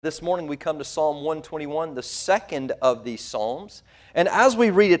This morning we come to Psalm 121, the second of these Psalms. And as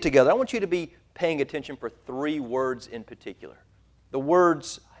we read it together, I want you to be paying attention for three words in particular. The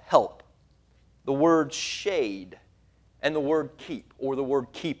words help, the word shade, and the word keep, or the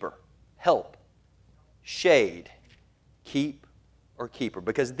word keeper. Help, shade, keep, or keeper.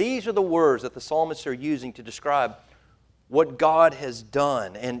 Because these are the words that the psalmists are using to describe what God has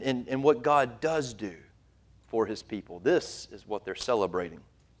done and what God does do for His people. This is what they're celebrating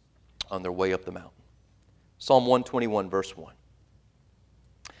on their way up the mountain. Psalm 121, verse 1.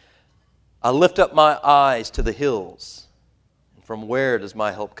 I lift up my eyes to the hills, and from where does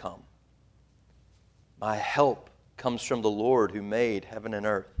my help come? My help comes from the Lord who made heaven and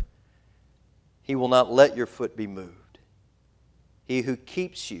earth. He will not let your foot be moved. He who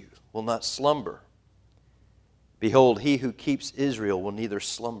keeps you will not slumber. Behold, He who keeps Israel will neither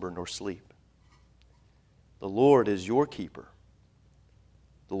slumber nor sleep. The Lord is your keeper.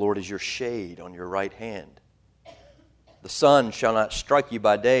 The Lord is your shade on your right hand. The sun shall not strike you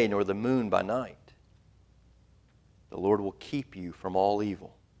by day, nor the moon by night. The Lord will keep you from all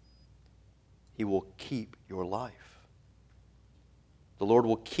evil. He will keep your life. The Lord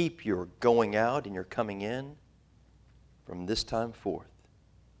will keep your going out and your coming in from this time forth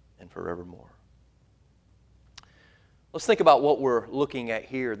and forevermore. Let's think about what we're looking at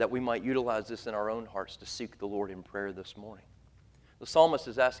here, that we might utilize this in our own hearts to seek the Lord in prayer this morning. The psalmist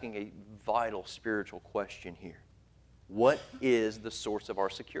is asking a vital spiritual question here. What is the source of our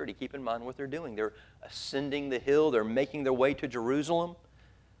security? Keep in mind what they're doing. They're ascending the hill. They're making their way to Jerusalem.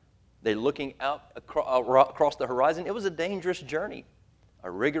 They're looking out across the horizon. It was a dangerous journey,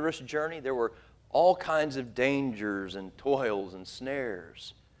 a rigorous journey. There were all kinds of dangers and toils and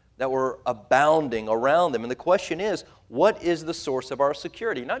snares that were abounding around them. And the question is, what is the source of our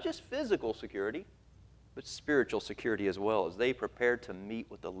security? Not just physical security, but spiritual security as well, as they prepared to meet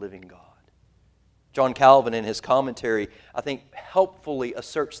with the living God. John Calvin, in his commentary, I think helpfully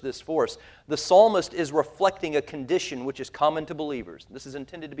asserts this for us. The psalmist is reflecting a condition which is common to believers. This is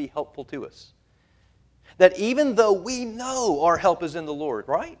intended to be helpful to us. That even though we know our help is in the Lord,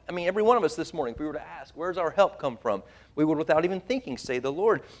 right? I mean, every one of us this morning, if we were to ask, where's our help come from? We would, without even thinking, say the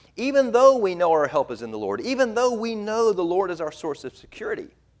Lord. Even though we know our help is in the Lord, even though we know the Lord is our source of security,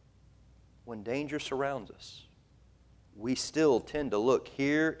 when danger surrounds us, we still tend to look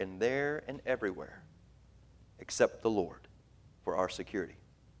here and there and everywhere except the Lord for our security.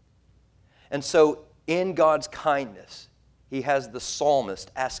 And so, in God's kindness, He has the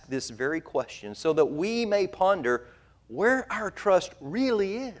psalmist ask this very question so that we may ponder where our trust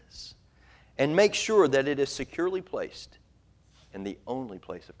really is and make sure that it is securely placed in the only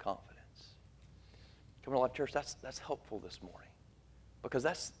place of confidence. Come on, Life Church, that's helpful this morning. Because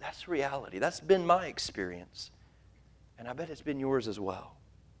that's reality. That's been my experience. And I bet it's been yours as well.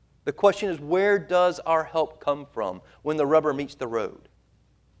 The question is, where does our help come from when the rubber meets the road?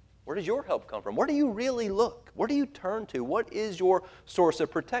 Where does your help come from? Where do you really look? Where do you turn to? What is your source of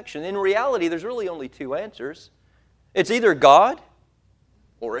protection? In reality, there's really only two answers. It's either God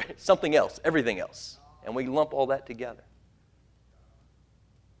or something else, everything else. And we lump all that together.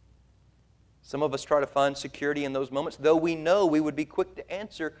 Some of us try to find security in those moments, though we know we would be quick to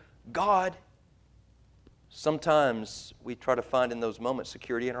answer God. Sometimes we try to find in those moments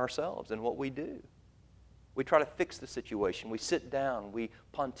security in ourselves and what we do. We try to fix the situation. We sit down, we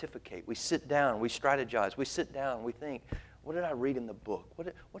pontificate. We sit down, we strategize. We sit down, we think, what did I read in the book?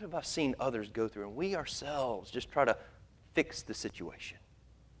 What have I seen others go through? And we ourselves just try to fix the situation.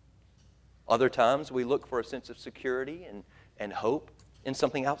 Other times we look for a sense of security and hope in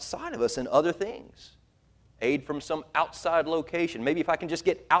something outside of us and other things. Aid from some outside location. Maybe if I can just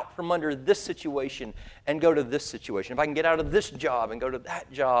get out from under this situation and go to this situation. If I can get out of this job and go to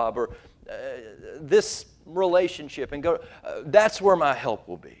that job, or this relationship and go, that's where my help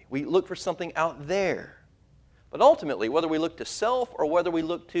will be. We look for something out there. But ultimately, whether we look to self or whether we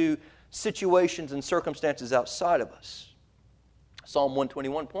look to situations and circumstances outside of us, Psalm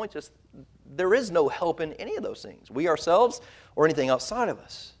 121 points us, there is no help in any of those things, we ourselves or anything outside of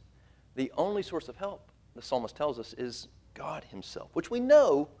us. The only source of help, the psalmist tells us, is God Himself, which we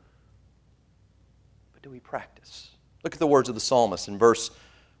know, but do we practice? Look at the words of the psalmist in verse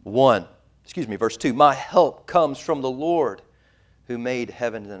 2. My help comes from the Lord who made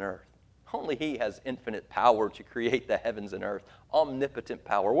heaven and earth. Only He has infinite power to create the heavens and earth, omnipotent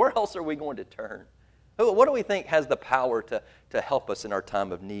power. Where else are we going to turn? What do we think has the power to help us in our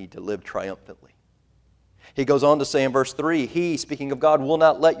time of need, to live triumphantly? He goes on to say in verse 3, He, speaking of God, will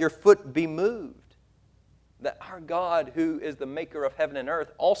not let your foot be moved. That our God, who is the maker of heaven and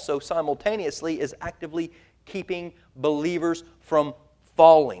earth, also simultaneously is actively keeping believers from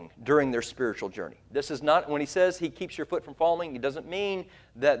falling during their spiritual journey. This is not, when he says he keeps your foot from falling, it doesn't mean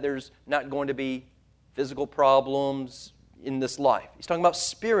that there's not going to be physical problems in this life. He's talking about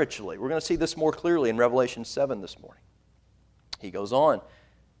spiritually. We're going to see this more clearly in Revelation 7 this morning. He goes on,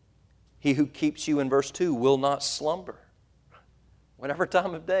 he who keeps you, in verse 2, will not slumber. Whatever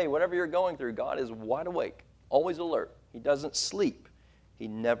time of day, whatever you're going through, God is wide awake, always alert. He doesn't sleep. He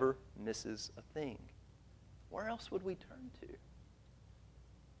never misses a thing. Where else would we turn to?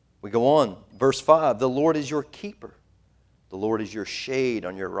 We go on, verse 5, the Lord is your keeper. The Lord is your shade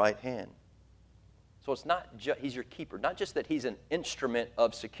on your right hand. So it's not he's your keeper, not just that he's an instrument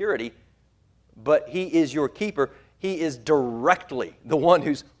of security, but he is your keeper. He is directly the one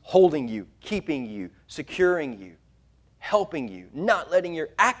who's holding you, keeping you, securing you, helping you, not letting you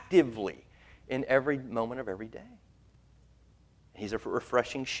actively in every moment of every day. He's a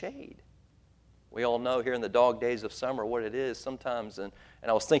refreshing shade. We all know here in the dog days of summer what it is sometimes. And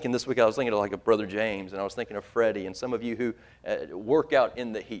I was thinking this week, I was thinking of like a Brother James, and I was thinking of Freddie, and some of you who work out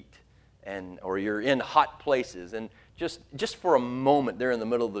in the heat, or you're in hot places, and just for a moment there in the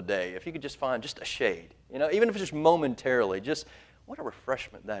middle of the day, if you could just find just a shade, even if it's just momentarily, just what a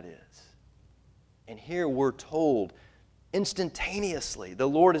refreshment that is. And here we're told instantaneously the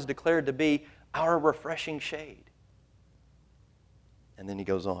Lord is declared to be our refreshing shade. And then he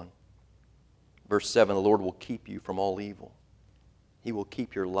goes on. Verse 7, the Lord will keep you from all evil. He will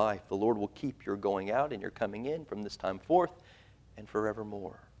keep your life. The Lord will keep your going out and your coming in from this time forth and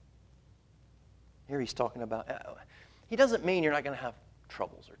forevermore. Here he's talking about, he doesn't mean you're not going to have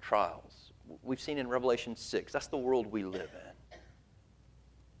troubles or trials. We've seen in Revelation 6, that's the world we live in.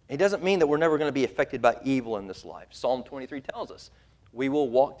 He doesn't mean that we're never going to be affected by evil in this life. Psalm 23 tells us, we will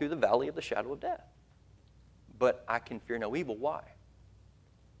walk through the valley of the shadow of death. But I can fear no evil. Why?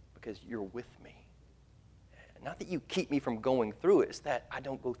 Because you're with me. Not that you keep me from going through it, it's that I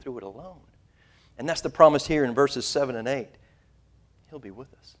don't go through it alone. And that's the promise here in verses 7 and 8. He'll be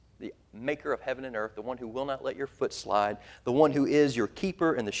with us. The maker of heaven and earth, the one who will not let your foot slide, the one who is your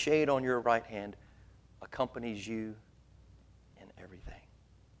keeper and the shade on your right hand, accompanies you in everything.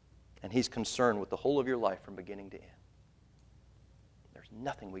 And he's concerned with the whole of your life from beginning to end. There's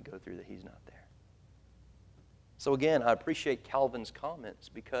nothing we go through that he's not there. So again, I appreciate Calvin's comments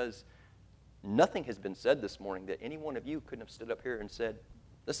because nothing has been said this morning that any one of you couldn't have stood up here and said,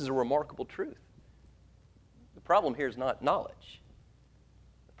 this is a remarkable truth. The problem here is not knowledge.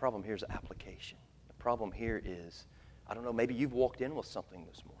 The problem here is application. The problem here is, I don't know, maybe you've walked in with something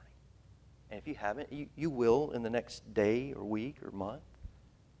this morning. And if you haven't, you will in the next day or week or month.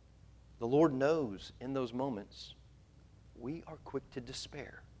 The Lord knows in those moments we are quick to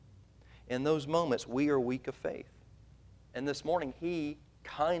despair. In those moments, we are weak of faith. And this morning, he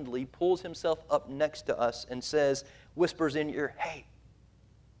kindly pulls himself up next to us and says, whispers in your ear, hey,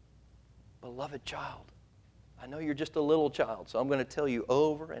 beloved child, I know you're just a little child, so I'm going to tell you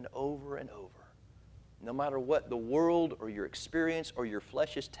over and over and over, no matter what the world or your experience or your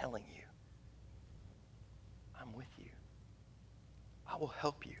flesh is telling you, I'm with you. I will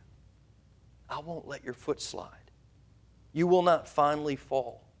help you. I won't let your foot slide. You will not finally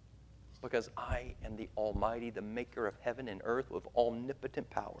fall. Because I am the Almighty, the maker of heaven and earth with omnipotent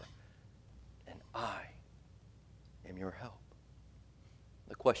power. And I am your help.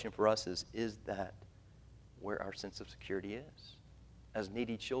 The question for us is that where our sense of security is? As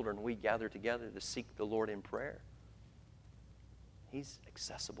needy children, we gather together to seek the Lord in prayer. He's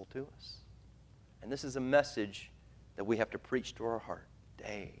accessible to us. And this is a message that we have to preach to our heart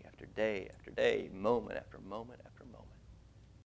day after day after day, moment after moment after